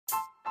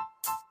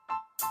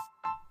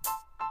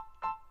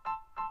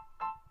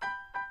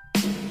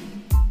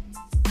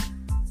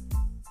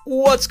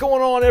What's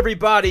going on,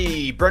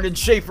 everybody? Brendan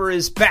Schaefer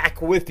is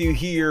back with you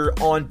here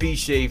on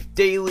B-Shafe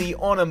Daily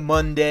on a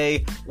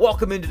Monday.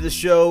 Welcome into the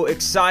show.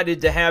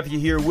 Excited to have you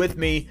here with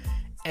me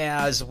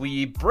as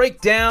we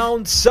break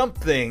down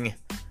something.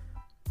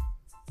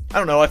 I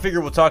don't know, I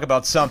figure we'll talk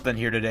about something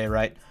here today,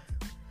 right?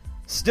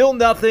 Still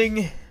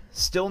nothing,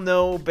 still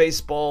no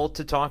baseball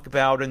to talk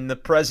about in the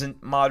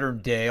present modern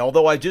day,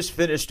 although I just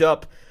finished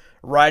up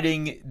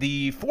writing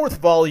the fourth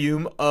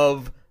volume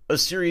of a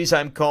series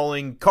I'm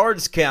calling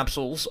Cards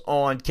Capsules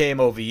on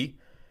KMOV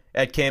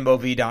at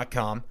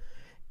KMOV.com.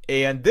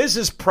 And this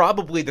is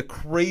probably the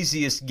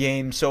craziest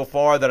game so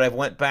far that I've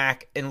went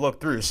back and looked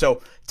through.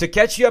 So to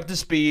catch you up to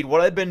speed,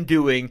 what I've been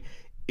doing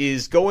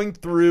is going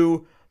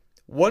through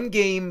one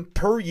game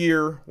per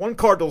year, one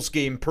Cardinals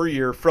game per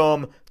year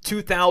from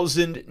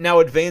 2000, now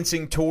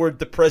advancing toward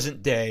the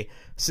present day.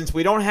 Since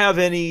we don't have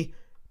any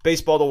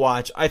baseball to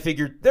watch, I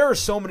figured there are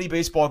so many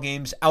baseball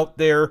games out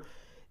there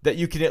that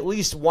you can at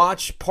least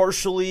watch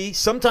partially.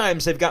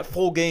 Sometimes they've got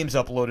full games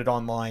uploaded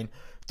online,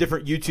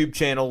 different YouTube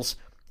channels.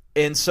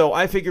 And so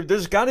I figured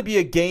there's got to be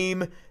a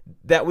game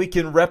that we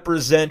can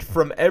represent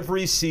from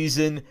every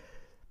season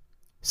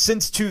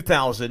since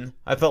 2000.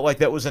 I felt like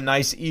that was a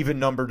nice even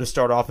number to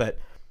start off at.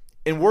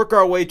 And work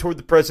our way toward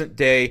the present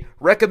day,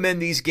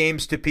 recommend these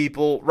games to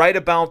people, write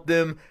about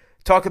them,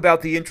 talk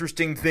about the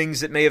interesting things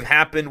that may have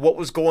happened, what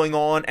was going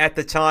on at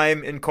the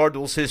time in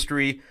Cardinals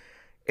history,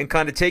 and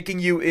kind of taking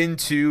you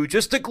into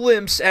just a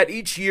glimpse at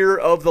each year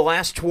of the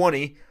last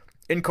 20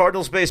 in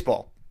Cardinals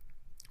baseball.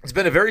 It's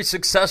been a very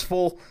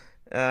successful,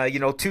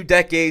 2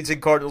 decades in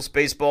Cardinals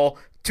baseball.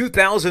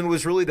 2000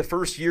 was really the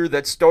first year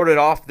that started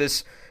off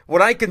this,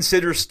 what I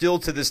consider still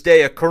to this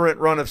day, a current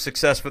run of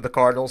success for the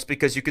Cardinals,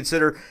 because you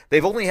consider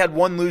they've only had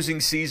one losing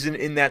season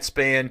in that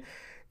span.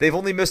 They've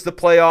only missed the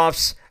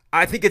playoffs,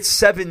 I think it's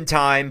 7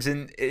 times,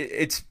 and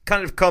it's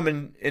kind of come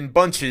in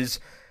bunches.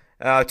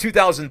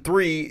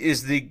 2003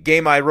 is the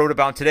game I wrote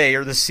about today,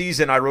 or the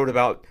season I wrote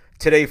about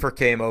today for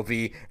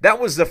KMOV. That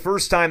was the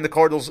first time the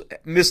Cardinals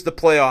missed the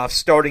playoffs,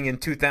 starting in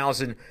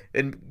 2000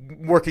 and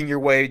working your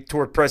way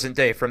toward present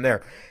day from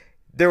there.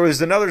 There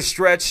was another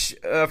stretch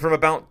from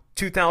about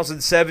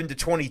 2007 to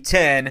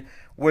 2010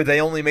 where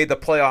they only made the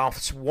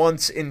playoffs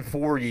once in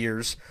 4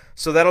 years.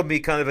 So that'll be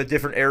kind of a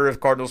different era of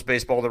Cardinals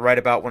baseball to write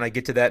about when I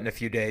get to that in a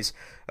few days.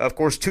 Of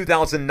course,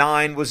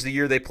 2009 was the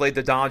year they played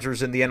the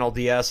Dodgers in the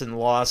NLDS and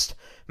lost.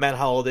 Matt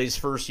Holliday's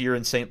first year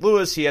in St.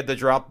 Louis, he had the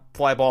drop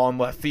fly ball in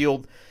left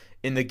field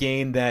in the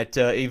game that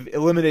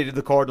eliminated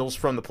the Cardinals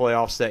from the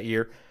playoffs that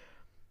year.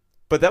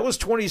 But that was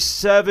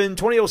 2007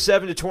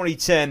 to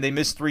 2010. They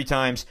missed 3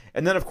 times.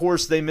 And then, of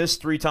course, they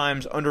missed 3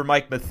 times under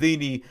Mike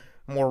Matheny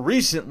more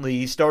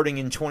recently, starting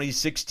in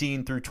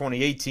 2016 through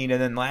 2018.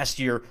 And then last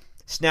year,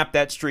 snapped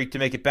that streak to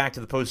make it back to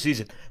the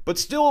postseason. But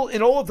still,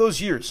 in all of those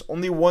years,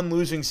 only one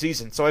losing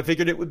season. So I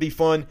figured it would be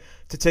fun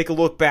to take a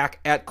look back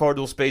at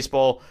Cardinals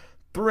baseball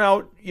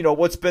throughout,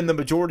 what's been the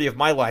majority of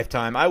my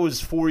lifetime. I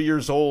was 4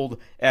 years old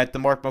at the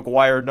Mark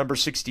McGwire number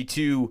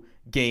 62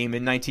 game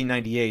in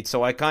 1998.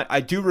 So I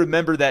do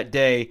remember that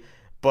day,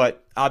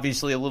 but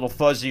obviously a little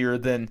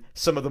fuzzier than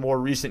some of the more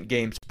recent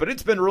games. But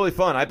it's been really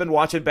fun. I've been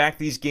watching back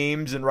these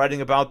games and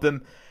writing about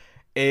them.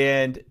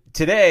 And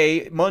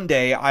today,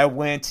 Monday, I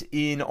went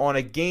in on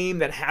a game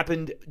that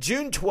happened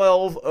June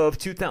 12 of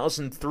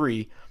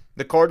 2003.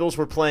 The Cardinals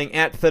were playing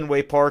at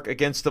Fenway Park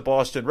against the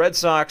Boston Red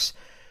Sox.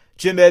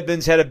 Jim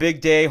Edmonds had a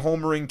big day,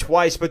 homering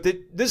twice, but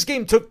this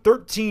game took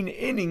 13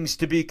 innings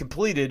to be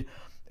completed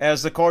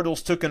as the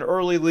Cardinals took an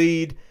early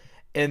lead,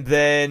 and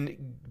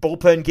then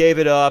bullpen gave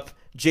it up.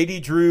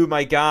 J.D. Drew,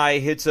 my guy,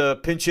 hits a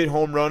pinch hit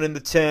home run in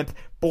the 10th.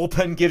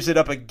 Bullpen gives it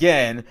up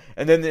again,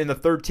 and then in the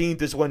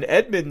 13th is when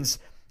Edmonds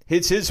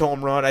hits his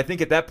home run. I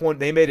think at that point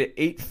they made it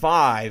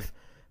 8-5,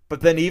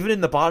 but then even in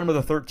the bottom of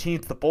the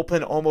 13th, the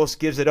bullpen almost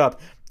gives it up.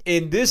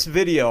 In this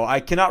video, I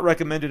cannot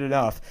recommend it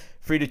enough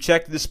for you to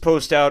check this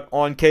post out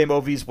on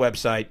KMOV's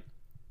website.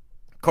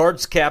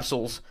 Cards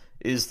Capsules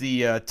is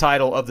the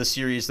title of the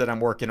series that I'm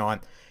working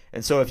on.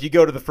 And so if you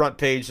go to the front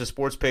page, the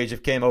sports page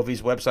of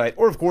KMOV's website,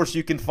 or of course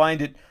you can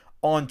find it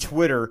on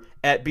Twitter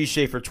at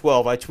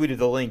bschaefer12. I tweeted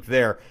the link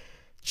there.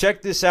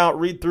 Check this out,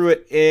 read through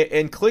it,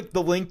 and click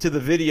the link to the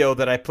video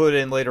that I put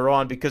in later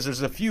on, because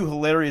there's a few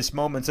hilarious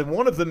moments, and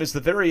one of them is the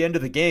very end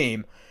of the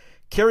game.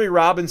 Kerry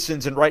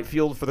Robinson's in right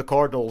field for the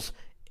Cardinals,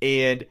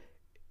 and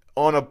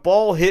on a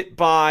ball hit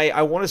by,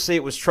 I want to say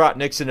it was Trot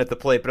Nixon at the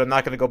plate, but I'm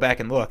not going to go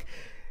back and look.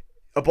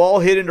 A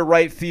ball hit into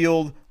right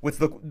field with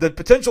the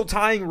potential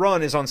tying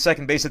run is on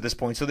second base at this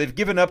point, so they've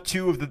given up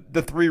 2 of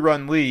the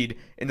 3-run lead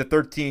in the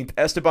 13th.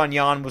 Esteban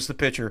Yan was the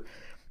pitcher.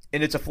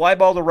 And it's a fly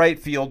ball to right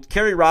field.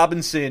 Kerry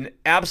Robinson,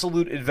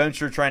 absolute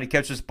adventure trying to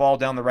catch this ball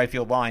down the right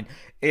field line.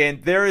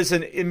 And there is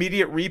an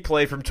immediate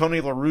replay from Tony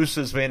La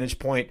Russa's vantage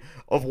point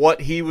of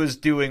what he was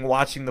doing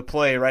watching the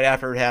play right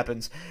after it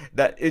happens.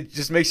 That it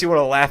just makes you want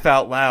to laugh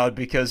out loud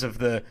because of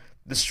the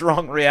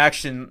strong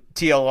reaction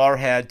TLR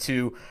had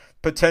to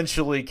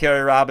potentially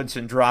Kerry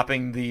Robinson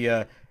dropping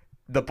the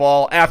the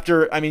ball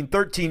after,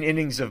 13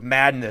 innings of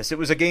madness. It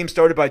was a game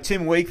started by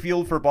Tim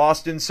Wakefield for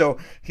Boston, so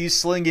he's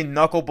slinging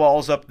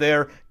knuckleballs up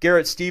there.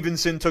 Garrett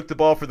Stevenson took the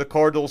ball for the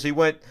Cardinals. He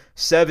went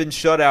 7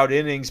 shutout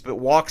innings, but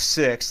walked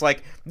 6.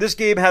 This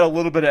game had a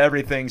little bit of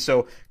everything,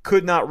 so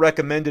could not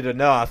recommend it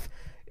enough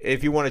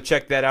if you want to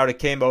check that out at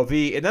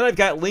KMOV. And then I've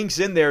got links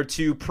in there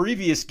to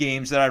previous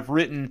games that I've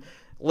written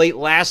late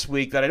last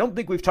week that I don't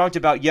think we've talked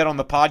about yet on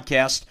the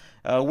podcast.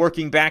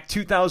 Working back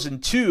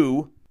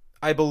 2002,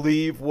 I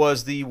believe,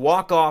 was the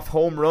walk-off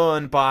home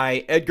run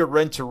by Edgar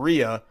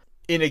Renteria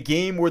in a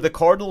game where the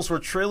Cardinals were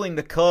trailing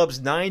the Cubs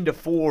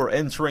 9-4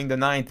 entering the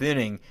 9th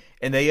inning,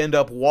 and they end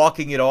up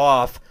walking it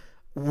off,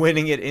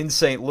 winning it in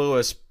St.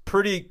 Louis.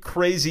 Pretty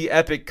crazy,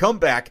 epic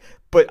comeback.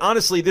 But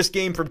honestly, this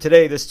game from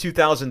today, this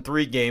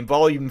 2003 game,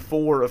 Volume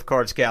 4 of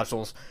Cards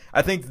Capsules,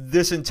 I think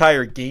this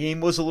entire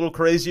game was a little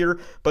crazier,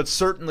 but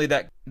certainly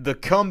that the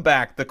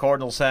comeback the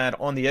Cardinals had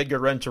on the Edgar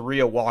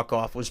Renteria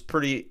walk-off was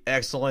pretty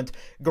excellent.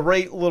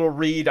 Great little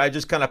read. I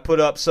just kind of put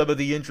up some of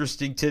the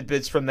interesting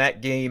tidbits from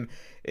that game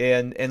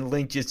and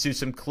linked you to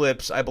some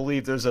clips. I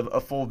believe there's a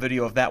full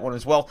video of that one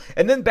as well.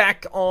 And then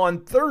back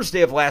on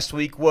Thursday of last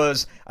week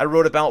I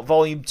wrote about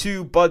Volume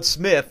 2, Bud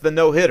Smith, the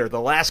no-hitter,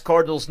 the last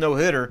Cardinals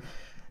no-hitter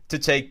to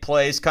take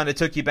place. Kind of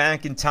took you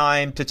back in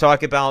time to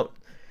talk about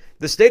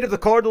the state of the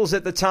Cardinals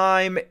at the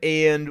time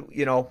and,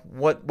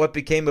 what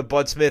became of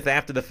Bud Smith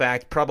after the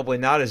fact. Probably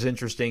not as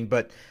interesting,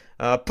 but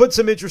put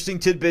some interesting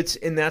tidbits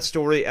in that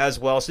story as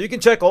well. So you can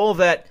check all of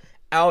that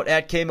out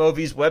at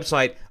KMOV's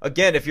website.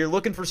 Again, if you're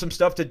looking for some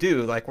stuff to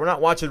do, we're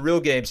not watching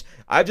real games.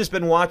 I've just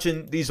been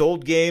watching these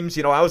old games.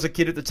 I was a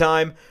kid at the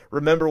time,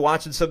 remember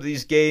watching some of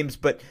these games,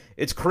 but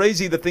it's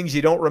crazy the things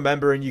you don't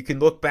remember and you can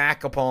look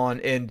back upon,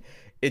 and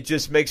it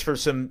just makes for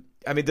some,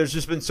 there's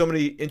just been so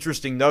many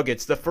interesting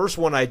nuggets. The first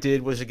one I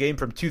did was a game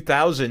from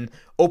 2000,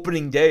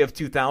 opening day of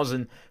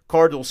 2000,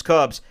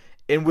 Cardinals-Cubs.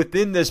 And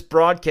within this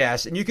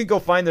broadcast, and you can go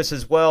find this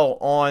as well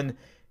on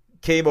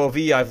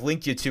KMOV, I've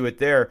linked you to it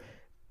there,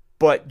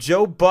 but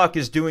Joe Buck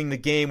is doing the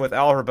game with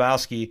Al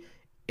Hrabowski,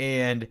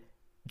 and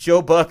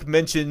Joe Buck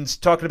mentions,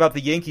 talking about the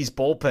Yankees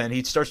bullpen,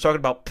 he starts talking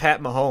about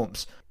Pat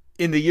Mahomes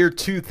in the year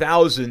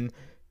 2000,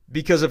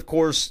 because, of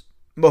course,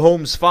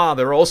 Mahomes'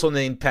 father, also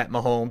named Pat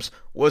Mahomes,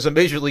 was a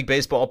Major League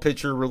Baseball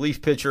pitcher,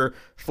 relief pitcher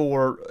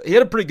he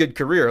had a pretty good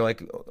career,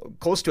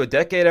 close to a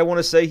decade, I want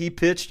to say, he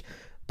pitched,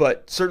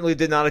 but certainly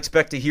did not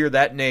expect to hear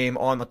that name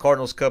on the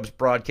Cardinals-Cubs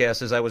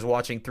broadcast as I was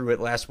watching through it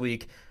last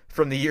week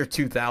from the year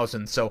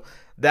 2000. So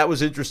that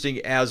was interesting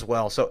as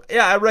well. So,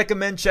 yeah, I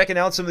recommend checking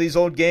out some of these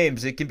old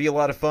games. It can be a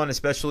lot of fun,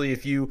 especially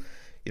if you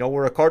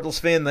were a Cardinals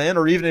fan then,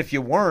 or even if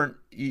you weren't,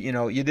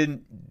 you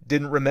didn't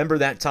remember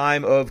that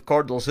time of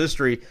Cardinals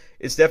history.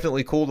 It's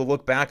definitely cool to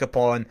look back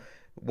upon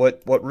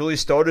what really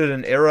started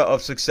an era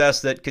of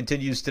success that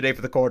continues today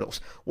for the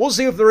Cardinals. We'll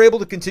see if they're able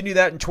to continue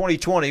that in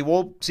 2020.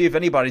 We'll see if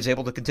anybody's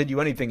able to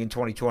continue anything in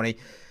 2020.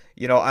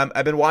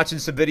 I've been watching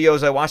some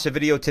videos. I watched a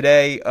video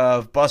today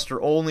of Buster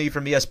Olney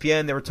from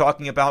ESPN. They were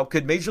talking about,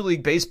 could Major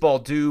League Baseball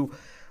do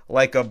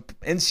like a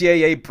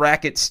NCAA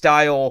bracket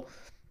style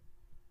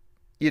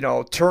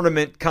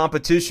tournament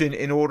competition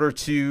in order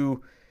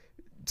to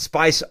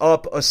spice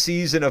up a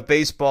season of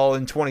baseball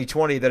in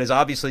 2020 that is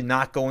obviously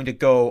not going to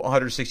go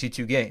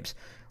 162 games.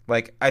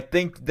 I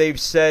think they've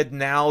said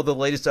now the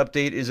latest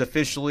update is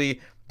officially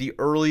the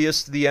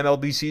earliest the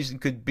MLB season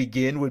could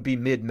begin would be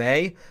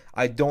mid-May.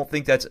 I don't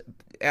think that's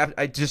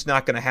just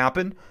not going to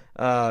happen.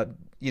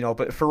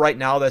 But for right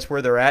now, that's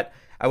where they're at.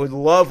 I would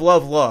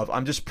love.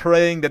 I'm just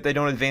praying that they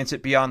don't advance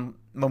it beyond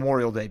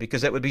Memorial Day,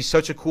 because that would be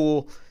such a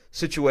cool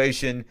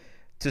situation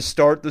to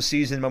start the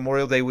season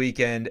Memorial Day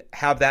weekend,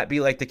 have that be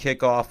like the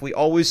kickoff. We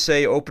always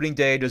say opening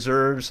day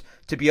deserves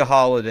to be a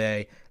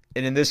holiday,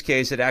 and in this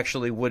case, it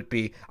actually would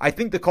be. I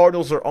think the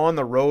Cardinals are on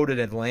the road in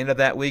Atlanta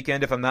that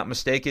weekend, if I'm not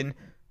mistaken.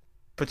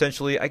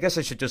 Potentially, I guess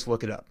I should just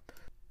look it up.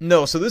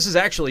 No, so this is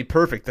actually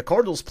perfect. The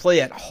Cardinals play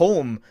at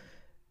home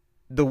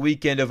the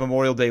weekend of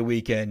Memorial Day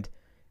weekend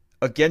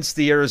against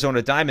the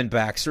Arizona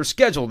Diamondbacks. They're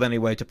scheduled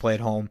anyway to play at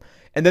home.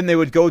 And then they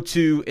would go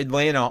to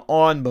Atlanta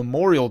on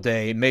Memorial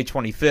Day, May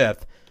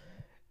 25th.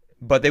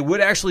 But they would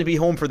actually be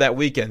home for that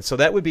weekend. So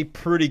that would be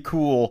pretty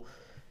cool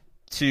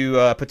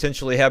to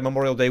potentially have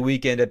Memorial Day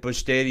weekend at Busch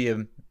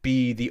Stadium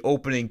be the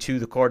opening to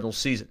the Cardinals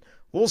season.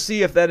 We'll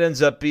see if that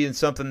ends up being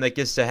something that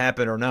gets to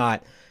happen or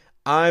not.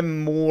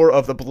 I'm more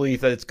of the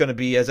belief that it's going to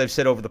be, as I've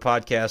said over the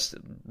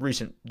podcast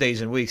recent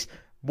days and weeks,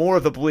 more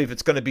of the belief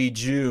it's going to be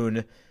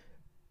June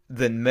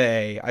than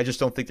May. I just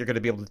don't think they're going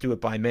to be able to do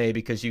it by May,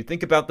 because you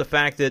think about the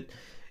fact that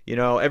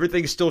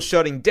everything's still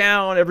shutting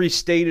down. Every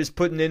state is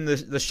putting in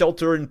the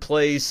shelter in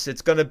place.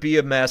 It's going to be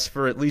a mess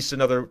for at least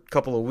another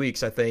couple of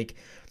weeks, I think.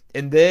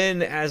 And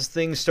then as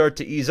things start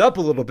to ease up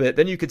a little bit,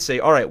 then you could say,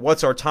 all right,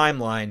 what's our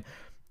timeline?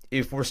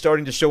 If we're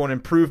starting to show an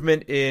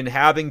improvement in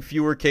having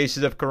fewer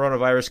cases of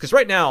coronavirus, because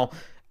right now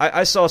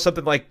I saw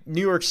something like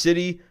New York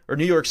City or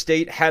New York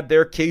State had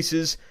their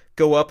cases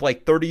go up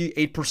like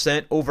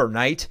 38%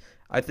 overnight.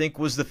 I think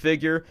was the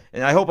figure.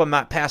 And I hope I'm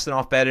not passing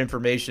off bad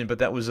information, but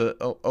that was a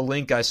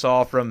link I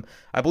saw from,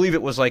 I believe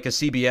it was like a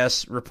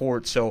CBS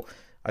report. So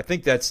I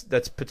think that's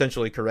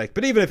potentially correct.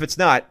 But even if it's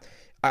not,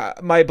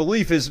 my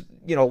belief is,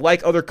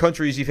 like other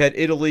countries, you've had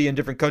Italy and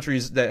different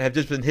countries that have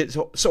just been hit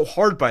so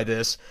hard by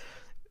this.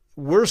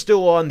 We're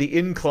still on the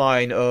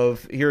incline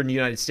of, here in the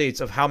United States,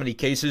 of how many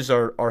cases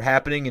are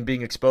happening and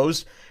being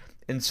exposed.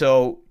 And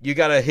so you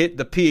got to hit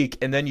the peak,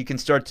 and then you can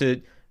start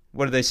to,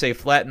 what do they say,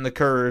 flatten the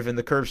curve, and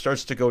the curve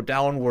starts to go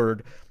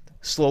downward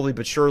slowly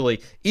but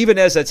surely. Even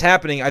as that's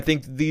happening, I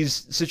think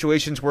these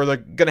situations where they're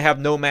going to have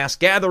no mass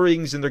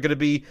gatherings and they're going to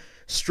be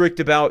strict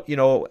about,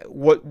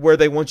 where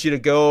they want you to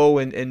go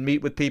and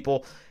meet with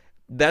people,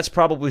 that's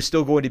probably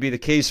still going to be the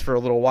case for a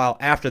little while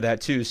after that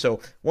too. So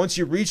once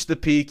you reach the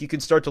peak, you can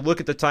start to look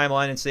at the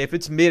timeline and say, if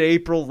it's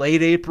mid-April,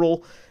 late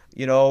April,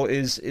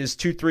 is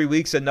 2-3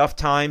 weeks enough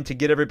time to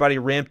get everybody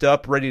ramped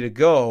up, ready to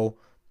go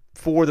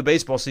for the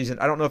baseball season?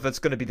 I don't know if that's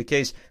going to be the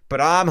case,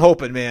 but I'm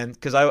hoping, man,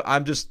 because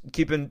I'm just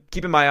keeping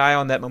my eye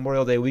on that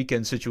Memorial Day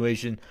weekend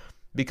situation,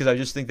 because I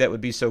just think that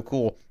would be so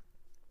cool.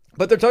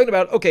 But they're talking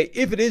about, okay,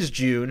 if it is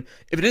June,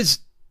 if it is,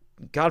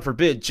 God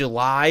forbid,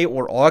 July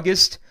or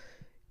August,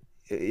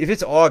 if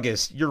it's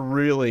August, you're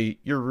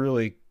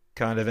really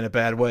kind of in a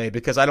bad way,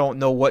 because I don't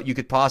know what you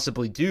could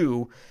possibly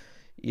do.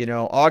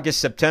 August,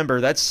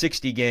 September, that's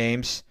 60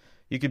 games.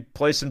 You could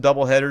play some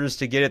doubleheaders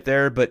to get it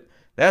there, but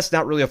that's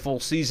not really a full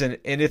season.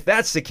 And if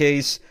that's the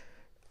case,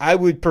 I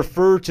would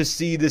prefer to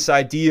see this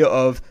idea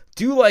of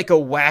do like a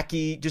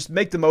wacky, just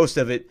make the most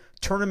of it,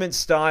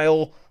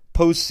 tournament-style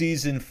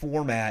postseason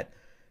format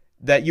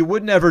that you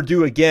would never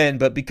do again,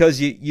 but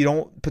because you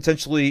don't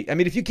potentially,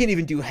 if you can't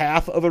even do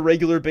half of a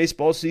regular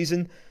baseball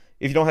season,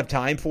 if you don't have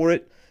time for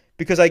it,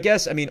 because I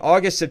guess,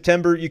 August,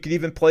 September, you could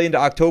even play into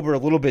October a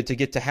little bit to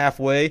get to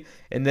halfway,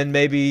 and then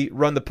maybe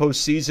run the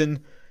postseason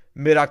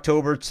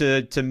mid-October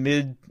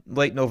to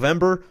late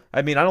November.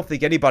 I don't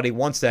think anybody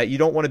wants that. You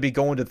don't want to be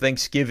going to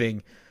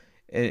Thanksgiving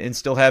and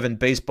still having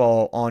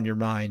baseball on your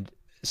mind.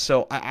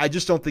 So I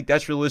just don't think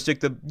that's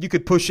realistic. You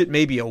could push it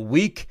maybe a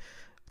week,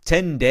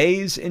 10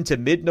 days into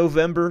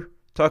mid-November,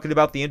 talking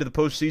about the end of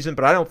the postseason,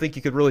 but I don't think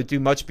you could really do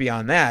much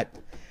beyond that,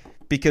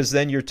 because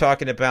then you're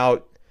talking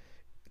about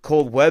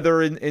cold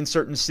weather in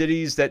certain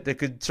cities that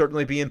could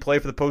certainly be in play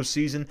for the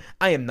postseason.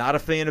 I am not a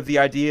fan of the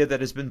idea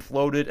that has been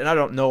floated, and I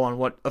don't know on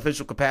what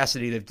official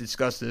capacity they've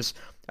discussed this.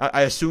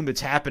 I assume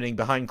it's happening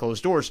behind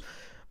closed doors,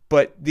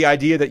 but the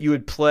idea that you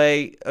would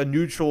play a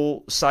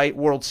neutral site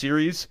World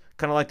Series,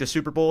 kind of like the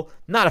Super Bowl,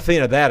 not a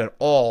fan of that at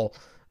all.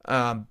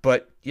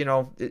 But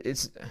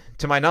it's,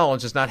 to my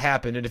knowledge, it's not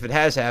happened, and if it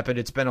has happened,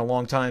 it's been a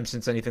long time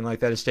since anything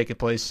like that has taken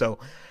place. So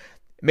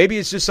maybe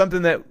it's just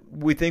something that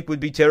we think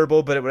would be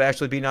terrible, but it would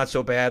actually be not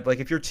so bad. Like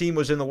if your team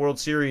was in the World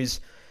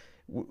Series,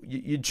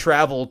 you'd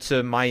travel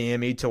to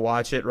Miami to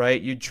watch it,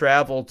 right? You'd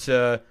travel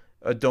to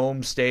a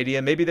dome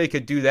stadium. Maybe they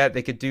could do that.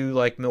 They could do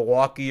like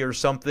Milwaukee or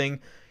something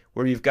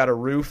where you've got a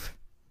roof.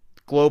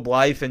 Globe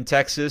Life in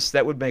Texas,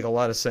 that would make a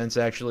lot of sense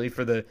actually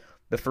for the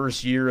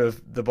first year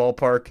of the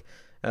ballpark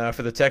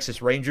for the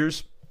Texas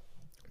Rangers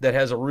that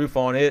has a roof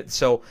on it.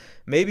 So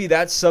maybe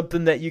that's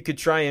something that you could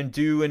try and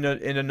do in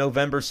a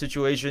November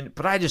situation,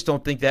 but I just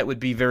don't think that would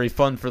be very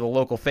fun for the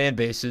local fan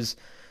bases.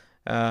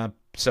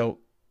 So,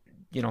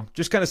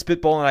 just kind of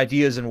spitballing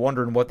ideas and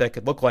wondering what that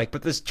could look like.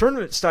 But this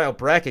tournament-style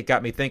bracket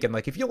got me thinking,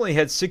 like, if you only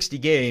had 60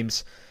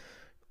 games,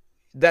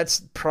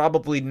 that's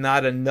probably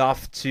not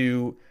enough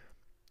to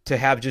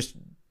have just,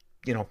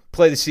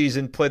 play the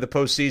season, play the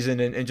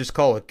postseason, and just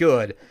call it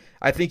good.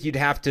 I think you'd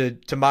have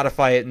to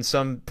modify it in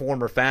some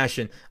form or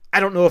fashion. I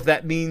don't know if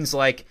that means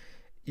like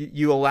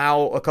you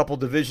allow a couple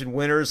division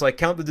winners, like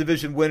count the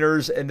division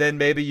winners, and then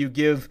maybe you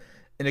give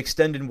an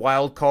extended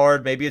wild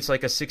card. Maybe it's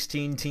like a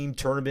 16-team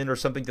tournament or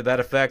something to that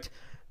effect.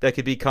 That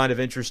could be kind of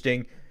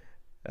interesting.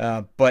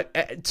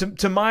 But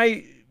to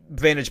my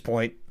vantage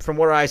point, from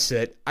where I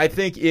sit, I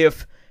think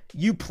if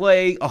you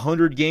play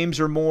 100 games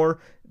or more,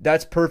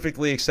 that's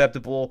perfectly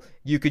acceptable.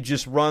 You could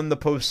just run the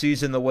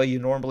postseason the way you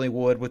normally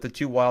would with the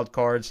 2 wild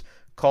cards,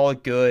 call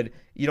it good.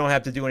 You don't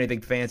have to do anything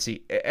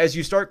fancy. As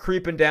you start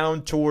creeping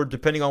down toward,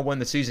 depending on when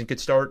the season could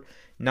start,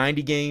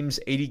 90 games,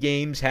 80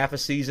 games, half a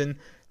season,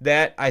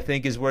 that I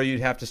think is where you'd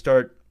have to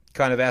start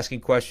kind of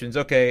asking questions.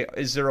 Okay,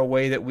 is there a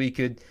way that we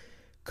could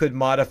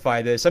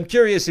modify this? I'm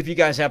curious if you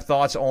guys have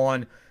thoughts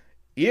on,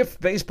 if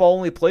baseball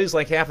only plays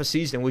like half a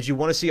season, would you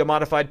want to see a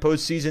modified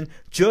postseason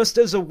just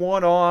as a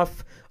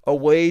one-off, a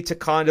way to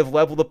kind of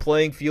level the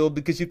playing field?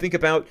 Because you think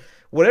about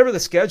whatever the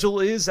schedule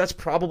is, that's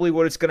probably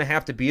what it's going to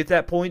have to be at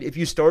that point. If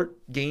you start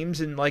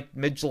games in like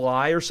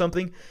mid-July or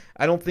something,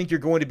 I don't think you're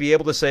going to be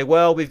able to say,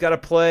 well, we've got to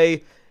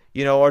play,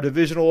 our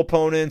divisional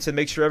opponents and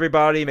make sure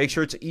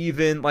it's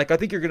even. Like, I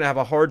think you're going to have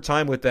a hard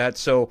time with that.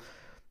 So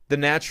the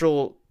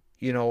natural,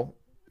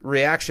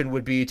 reaction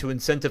would be to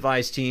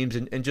incentivize teams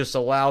and just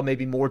allow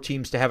maybe more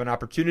teams to have an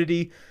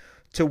opportunity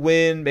to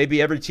win. Maybe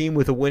every team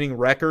with a winning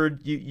record,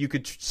 you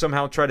could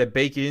somehow try to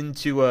bake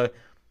into a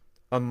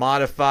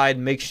modified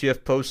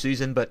makeshift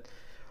postseason. But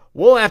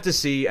we'll have to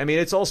see. I mean,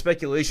 it's all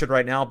speculation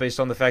right now based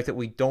on the fact that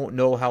we don't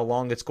know how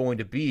long it's going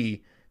to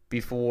be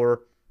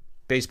before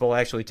baseball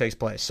actually takes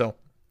place. So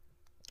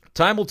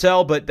time will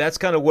tell, but that's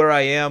kind of where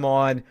I am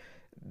on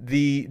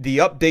the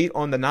update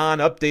on the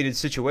non-updated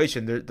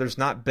situation. There's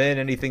not been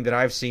anything that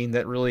I've seen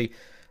that really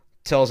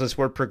tells us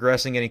we're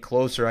progressing any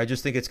closer. I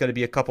just think it's going to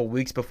be a couple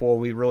weeks before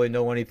we really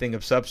know anything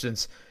of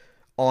substance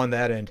on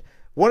that end.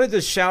 Wanted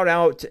to shout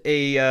out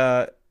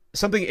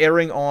something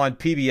airing on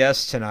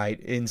PBS tonight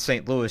in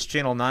St. Louis,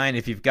 Channel 9,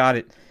 if you've got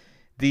it.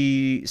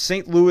 The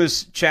St.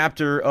 Louis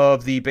chapter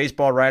of the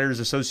Baseball Writers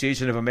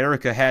Association of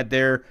America had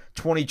their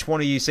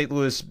 2020 St.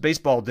 Louis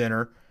baseball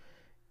dinner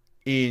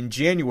in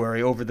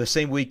January over the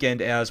same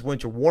weekend as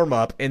Winter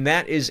Warm-Up, and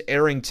that is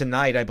airing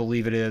tonight, I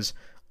believe it is,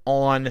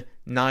 on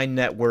 9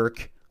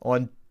 Network,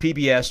 on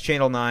PBS,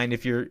 Channel 9,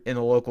 if you're in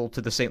the local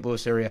to the St.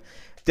 Louis area.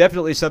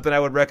 Definitely something I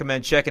would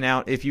recommend checking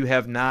out if you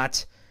have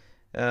not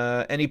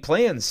any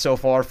plans so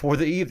far for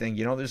the evening.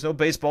 You know, there's no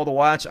baseball to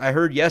watch. I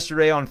heard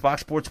yesterday on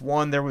Fox Sports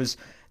 1 there was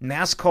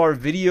NASCAR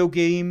video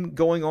game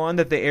going on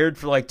that they aired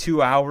for like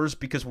 2 hours,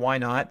 because why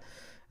not?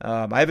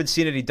 I haven't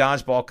seen any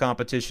dodgeball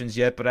competitions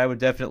yet, but I would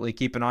definitely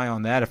keep an eye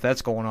on that if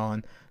that's going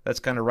on. That's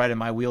kind of right in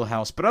my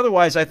wheelhouse. But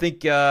otherwise, I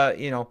think,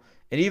 and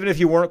even if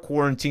you weren't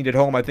quarantined at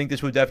home, I think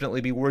this would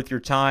definitely be worth your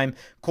time.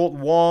 Colt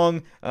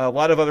Wong, a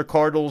lot of other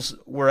Cardinals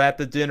were at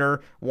the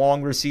dinner.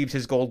 Wong received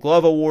his Gold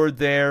Glove Award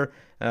there.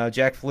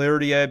 Jack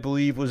Flaherty, I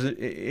believe, was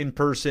in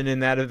person in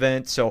that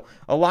event. So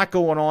a lot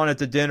going on at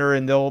the dinner,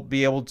 and they'll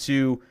be able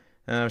to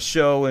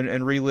show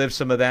and relive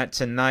some of that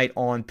tonight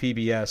on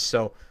PBS.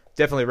 So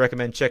definitely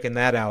recommend checking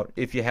that out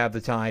if you have the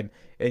time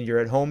and you're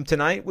at home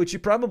tonight, which you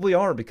probably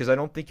are, because I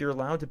don't think you're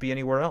allowed to be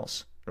anywhere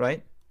else,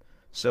 right?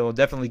 So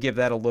definitely give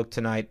that a look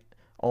tonight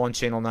on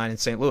Channel 9 in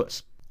St.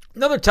 Louis.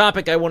 Another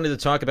topic I wanted to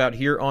talk about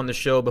here on the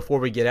show before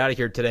we get out of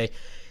here today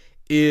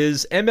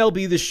is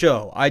MLB The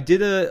Show. I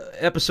did an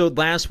episode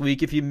last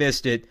week, if you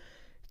missed it,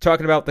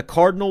 talking about the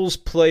Cardinals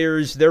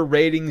players, their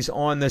ratings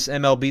on this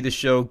MLB The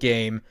Show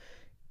game,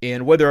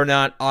 and whether or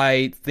not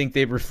I think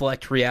they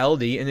reflect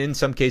reality. And in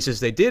some cases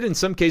they did, in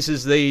some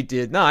cases they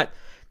did not.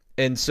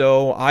 And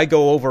so I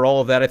go over all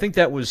of that. I think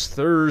that was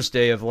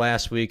Thursday of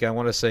last week, I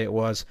want to say it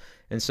was.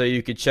 And so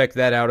you could check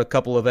that out a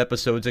couple of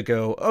episodes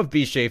ago of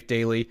Be Safe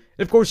Daily.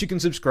 And of course you can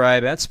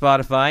subscribe at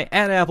Spotify,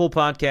 at Apple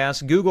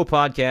Podcasts, Google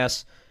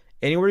Podcasts,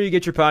 anywhere you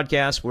get your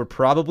podcasts. We're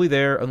probably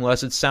there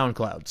unless it's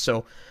SoundCloud.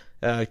 So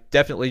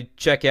definitely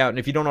check out. And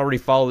if you don't already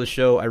follow the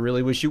show, I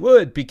really wish you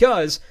would,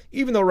 because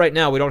even though right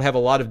now we don't have a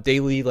lot of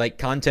daily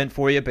content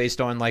for you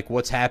based on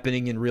what's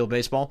happening in real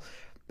baseball,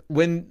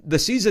 when the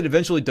season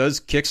eventually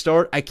does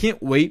kickstart, I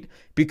can't wait,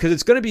 because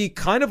it's going to be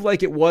kind of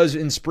like it was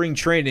in spring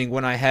training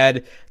when I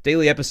had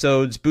daily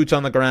episodes, boots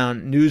on the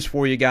ground, news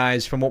for you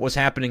guys from what was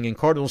happening in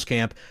Cardinals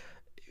camp.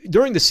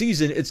 During the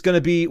season, it's going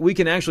to be, we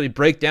can actually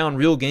break down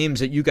real games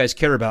that you guys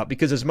care about,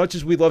 because as much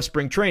as we love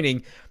spring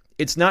training,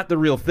 it's not the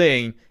real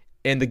thing,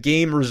 and the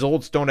game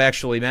results don't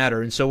actually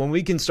matter. And so when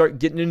we can start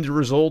getting into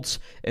results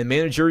and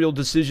managerial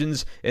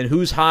decisions and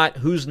who's hot,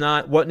 who's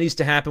not, what needs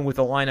to happen with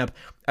the lineup,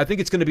 I think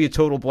it's going to be a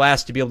total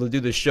blast to be able to do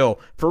this show.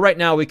 For right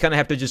now, we kind of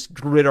have to just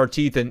grit our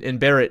teeth and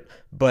bear it.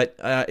 But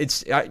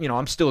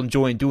I'm still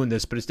enjoying doing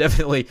this, but it's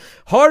definitely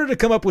harder to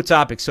come up with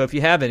topics. So if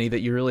you have any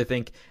that you really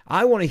think,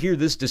 I want to hear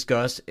this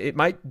discussed, it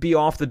might be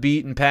off the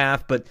beaten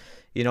path, but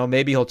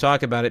maybe he'll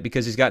talk about it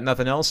because he's got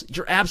nothing else.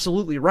 You're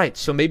absolutely right.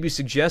 So maybe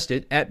suggest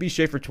it at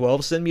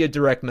bschaefer12. Send me a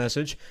direct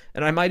message,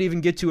 and I might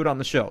even get to it on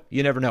the show.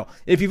 You never know.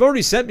 If you've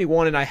already sent me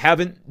one and I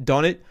haven't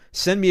done it,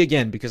 send me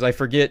again, because I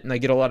forget, and I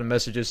get a lot of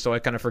messages, so I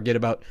kind of forget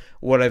about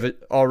what I've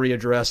already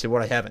addressed and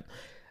what I haven't.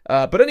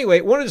 But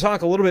anyway, wanted to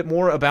talk a little bit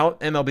more about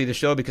MLB The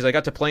Show, because I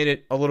got to playing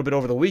it a little bit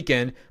over the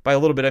weekend. By a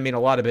little bit, I mean a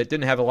lot of it.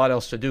 Didn't have a lot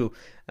else to do.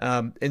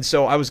 And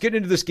so I was getting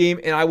into this game,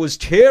 and I was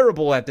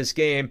terrible at this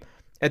game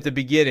at the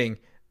beginning.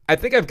 I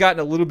think I've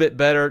gotten a little bit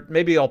better.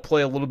 Maybe I'll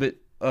play a little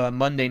bit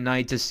Monday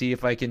night to see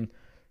if I can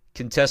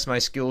test my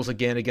skills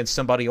again against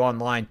somebody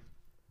online.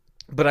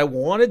 But I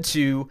wanted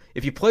to,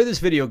 if you play this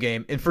video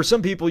game, and for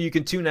some people you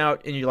can tune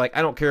out and you're like,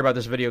 I don't care about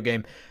this video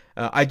game,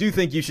 I do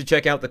think you should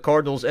check out the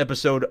Cardinals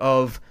episode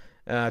of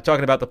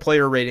talking about the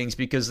player ratings,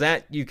 because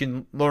that you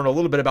can learn a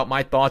little bit about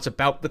my thoughts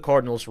about the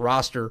Cardinals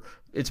roster.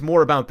 It's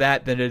more about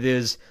that than it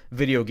is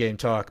video game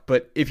talk.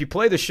 But if you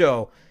play the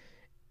show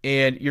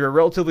and you're a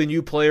relatively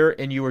new player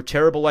and you were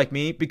terrible like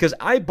me, because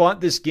I bought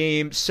this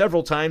game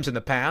several times in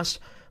the past,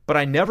 but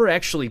I never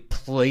actually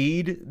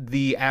played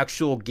the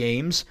actual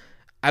games.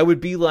 I would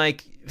be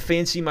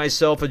fancy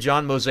myself a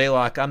John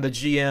Mozeliak. I'm the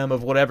GM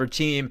of whatever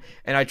team,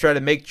 and I try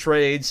to make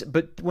trades.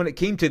 But when it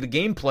came to the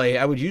gameplay,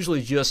 I would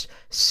usually just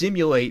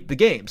simulate the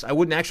games. I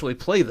wouldn't actually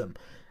play them.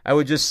 I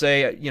would just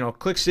say,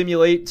 click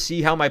simulate,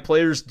 see how my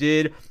players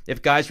did.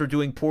 If guys were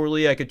doing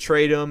poorly, I could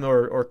trade them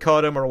or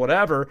cut them or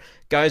whatever.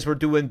 Guys were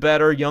doing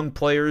better, young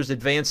players,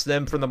 advance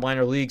them from the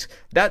minor leagues.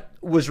 That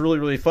was really,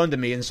 really fun to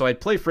me. And so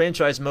I'd play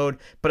franchise mode,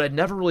 but I'd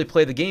never really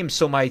play the game.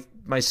 So my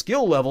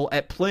skill level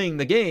at playing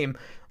the game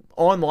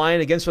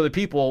online against other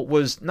people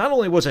was, not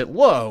only was it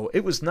low,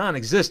 it was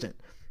non-existent.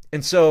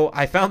 And so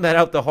I found that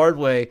out the hard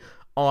way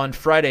on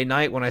Friday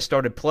night when I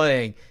started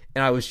playing,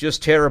 and I was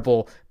just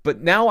terrible.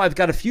 But now I've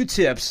got a few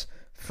tips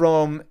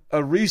from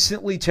a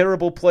recently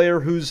terrible player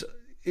who's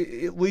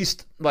at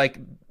least like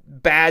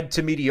bad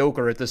to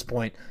mediocre at this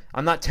point.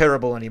 I'm not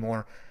terrible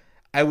anymore.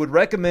 I would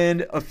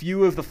recommend a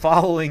few of the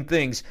following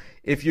things.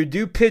 If you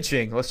do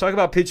pitching, let's talk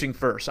about pitching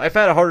first. I've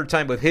had a harder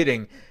time with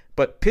hitting,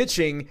 but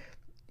pitching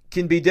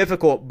can be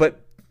difficult.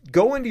 But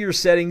go into your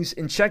settings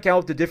and check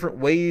out the different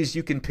ways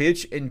you can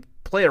pitch and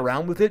play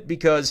around with it,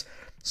 because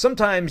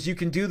sometimes you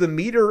can do the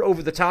meter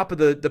over the top of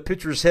the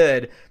pitcher's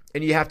head,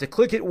 and you have to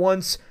click it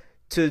once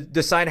to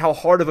decide how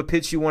hard of a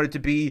pitch you want it to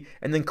be,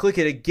 and then click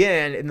it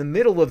again in the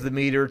middle of the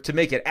meter to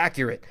make it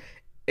accurate.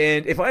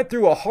 And if I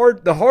threw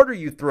the harder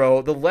you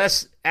throw, the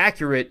less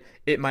accurate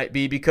it might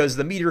be, because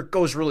the meter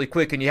goes really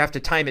quick and you have to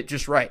time it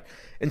just right.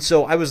 And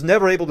so I was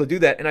never able to do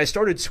that, and I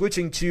started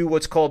switching to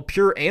what's called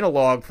pure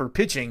analog for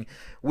pitching,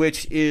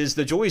 which is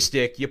the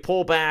joystick. You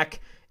pull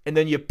back and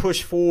then you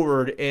push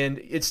forward, and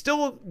it's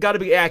still got to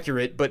be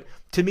accurate, but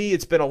to me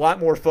it's been a lot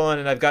more fun,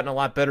 and I've gotten a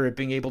lot better at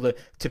being able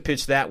to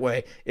pitch that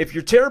way. If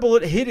you're terrible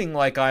at hitting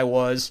like I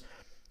was,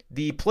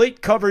 the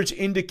plate coverage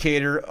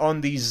indicator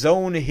on the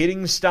zone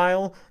hitting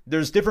style,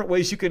 there's different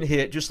ways you can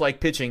hit, just like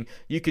pitching.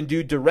 You can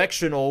do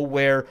directional,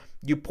 where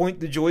you point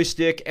the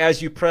joystick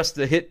as you press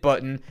the hit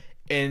button,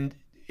 and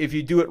if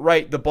you do it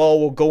right, the ball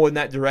will go in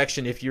that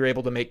direction if you're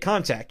able to make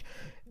contact.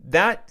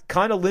 That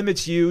kind of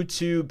limits you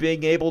to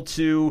being able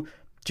to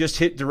just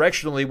hit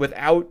directionally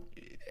without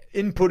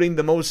inputting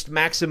the most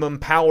maximum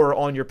power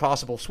on your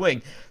possible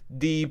swing.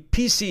 The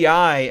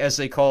PCI, as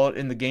they call it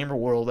in the gamer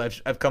world,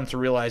 I've come to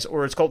realize,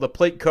 or it's called the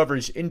plate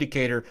coverage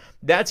indicator,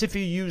 that's if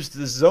you use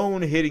the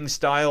zone hitting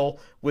style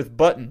with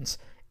buttons.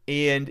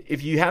 And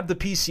if you have the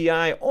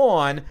PCI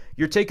on,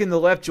 you're taking the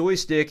left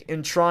joystick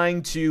and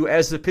trying to,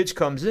 as the pitch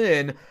comes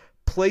in,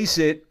 place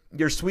it,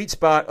 your sweet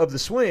spot of the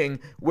swing,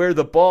 where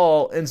the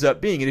ball ends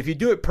up being. And if you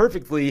do it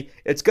perfectly,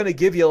 it's going to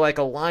give you like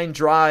a line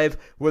drive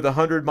with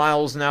 100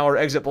 miles an hour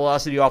exit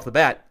velocity off the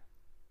bat.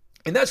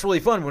 And that's really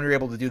fun when you're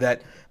able to do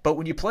that. But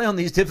when you play on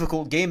these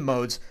difficult game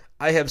modes,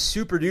 I have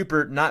super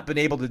duper not been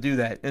able to do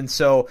that. And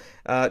so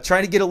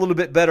trying to get a little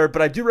bit better,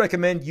 but I do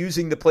recommend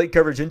using the plate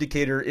coverage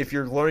indicator if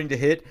you're learning to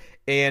hit,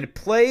 and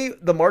play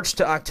the March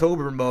to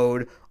October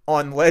mode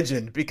on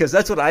Legend, because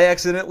that's what I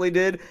accidentally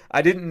did.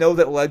 I didn't know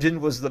that Legend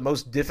was the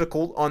most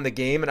difficult on the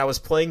game, and I was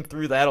playing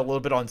through that a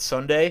little bit on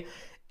Sunday,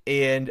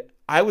 and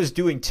I was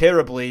doing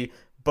terribly,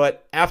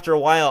 but after a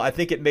while, I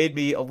think it made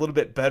me a little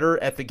bit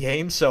better at the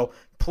game. So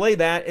play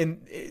that,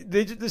 and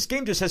this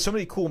game just has so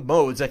many cool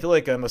modes. I feel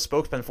like I'm a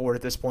spokesman for it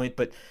at this point,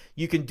 but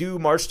you can do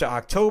March to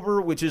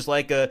October, which is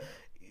like a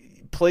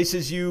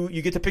places you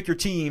get to pick your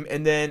team,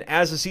 and then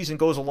as the season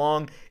goes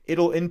along,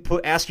 it'll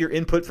ask your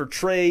input for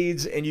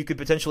trades, and you could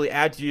potentially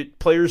add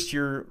players to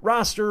your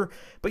roster,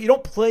 but you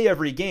don't play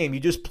every game. You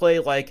just play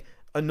like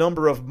a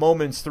number of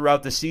moments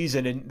throughout the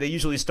season, and they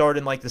usually start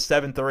in like the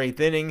 7th or 8th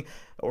inning,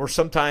 or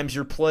sometimes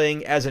you're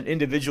playing as an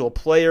individual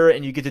player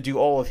and you get to do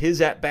all of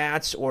his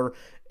at-bats, or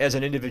as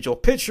an individual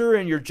pitcher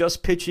and you're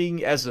just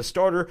pitching as a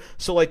starter.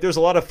 So like there's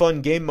a lot of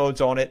fun game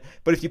modes on it,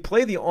 but if you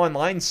play the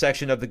online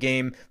section of the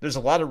game, there's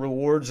a lot of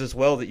rewards as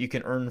well that you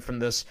can earn from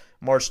this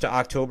March to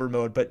October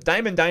mode. But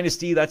Diamond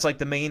Dynasty, that's like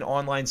the main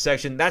online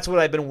section. That's what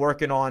I've been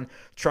working on,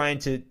 trying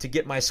to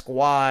get my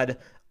squad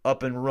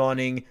up and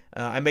running.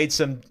 I made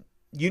some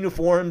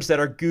uniforms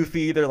that are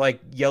goofy. They're like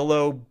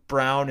yellow,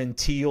 brown, and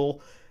teal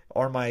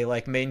are my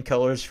like main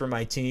colors for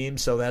my team,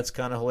 so that's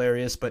kind of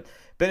hilarious. But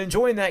been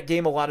enjoying that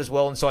game a lot as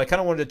well, and so I kind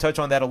of wanted to touch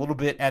on that a little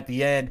bit at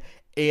the end.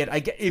 And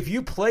if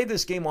you play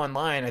this game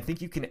online, I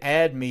think you can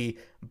add me.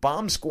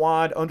 Bomb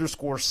Squad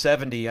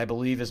 _70, I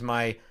believe, is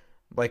my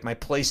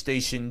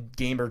PlayStation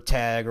gamer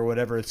tag or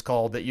whatever it's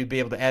called, that you'd be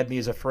able to add me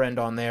as a friend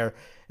on there.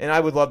 And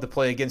I would love to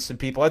play against some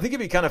people. I think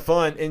it'd be kind of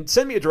fun. And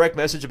send me a direct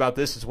message about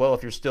this as well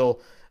if you're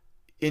still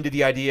into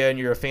the idea and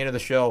you're a fan of the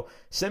show.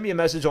 Send me a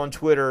message on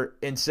Twitter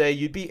and say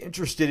you'd be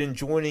interested in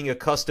joining a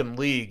custom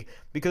league,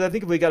 because I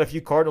think if we got a few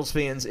Cardinals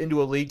fans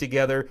into a league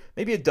together,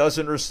 maybe a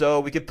dozen or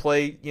so, we could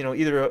play,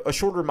 either a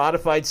shorter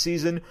modified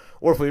season,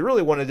 or if we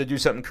really wanted to do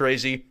something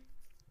crazy,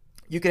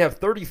 you could have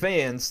 30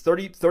 fans,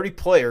 30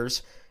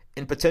 players,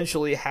 and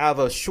potentially have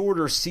a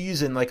shorter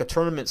season, like a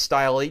tournament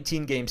style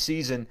 18-game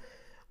season,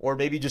 or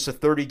maybe just a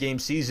 30-game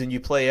season you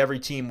play every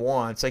team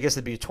once. I guess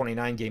it'd be a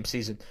 29-game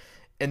season.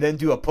 And then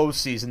do a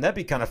postseason. That'd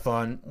be kind of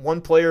fun.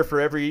 One player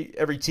for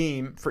every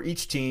team, for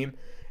each team,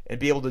 and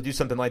be able to do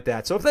something like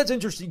that. So if that's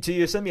interesting to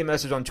you, send me a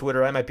message on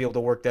Twitter. I might be able to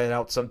work that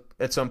out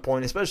at some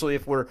point, especially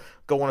if we're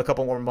going a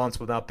couple more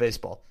months without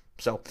baseball.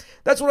 So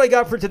that's what I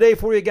got for today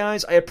for you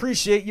guys. I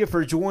appreciate you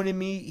for joining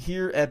me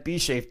here at B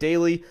Shafe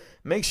Daily.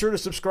 Make sure to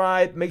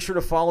subscribe. Make sure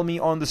to follow me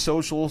on the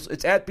socials.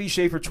 It's at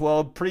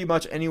BShafer12, pretty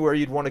much anywhere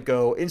you'd want to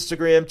go.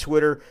 Instagram,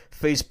 Twitter,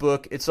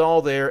 Facebook. It's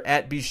all there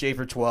at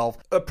BShafer12.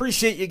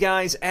 Appreciate you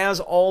guys as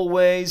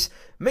always.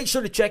 Make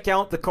sure to check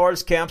out the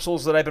Cards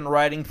capsules that I've been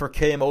writing for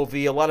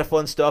KMOV. A lot of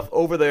fun stuff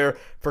over there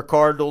for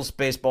Cardinals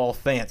baseball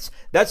fans.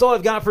 That's all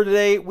I've got for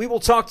today. We will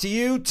talk to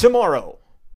you tomorrow.